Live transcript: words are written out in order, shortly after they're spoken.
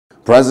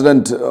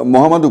President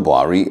Muhammadu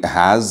Buhari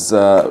has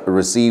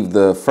received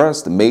the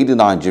first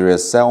made-in-Nigeria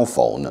cell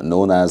phone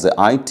known as the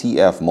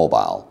ITF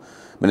Mobile.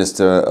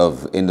 Minister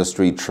of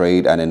Industry,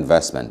 Trade and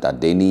Investment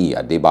Adeniyi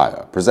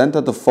Adebayo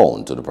presented the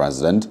phone to the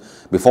president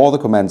before the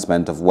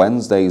commencement of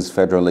Wednesday's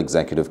Federal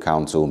Executive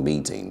Council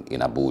meeting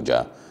in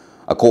Abuja.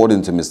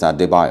 According to Mr.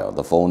 Adebayo,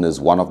 the phone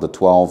is one of the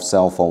 12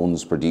 cell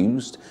phones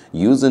produced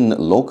using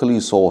locally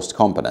sourced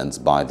components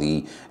by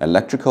the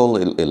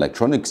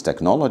Electronics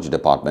Technology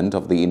Department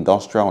of the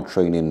Industrial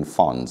Training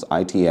Fund's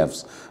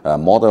ITF's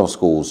Model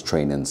Schools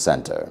Training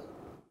Center.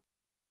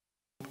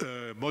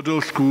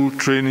 Model School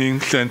Training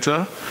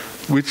Center,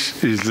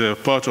 which is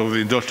part of the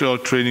Industrial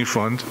Training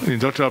Fund. The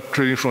Industrial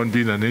Training Fund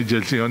being an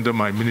agency under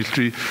my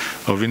Ministry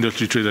of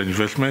Industry, Trade and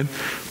Investment,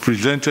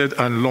 presented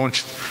and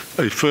launched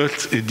a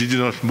first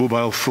indigenous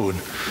mobile phone.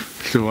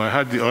 So I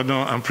had the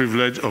honor and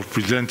privilege of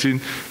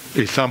presenting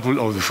a sample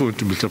of the phone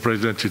to Mr.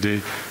 President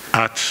today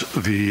at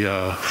the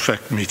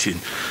FEC meeting.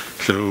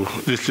 So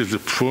this is the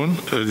phone.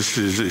 This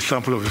is a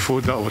sample of the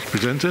phone that was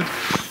presented,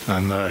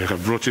 and I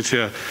have brought it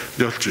here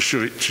just to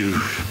show it to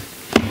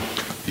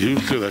you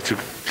so that you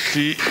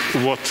see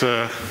what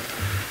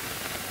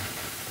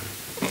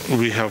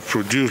we have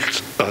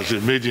produced as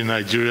a made in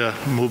Nigeria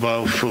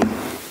mobile phone.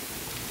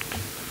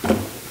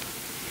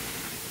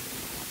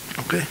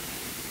 Okay.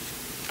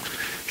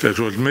 So it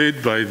was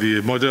made by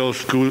the Model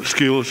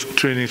Skills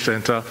Training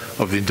Center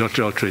of the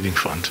Industrial Training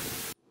Fund.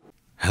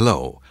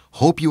 Hello.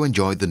 Hope you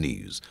enjoyed the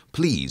news.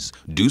 Please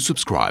do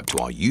subscribe to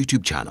our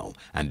YouTube channel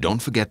and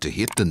don't forget to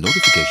hit the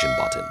notification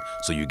button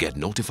so you get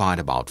notified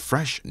about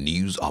fresh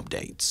news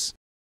updates.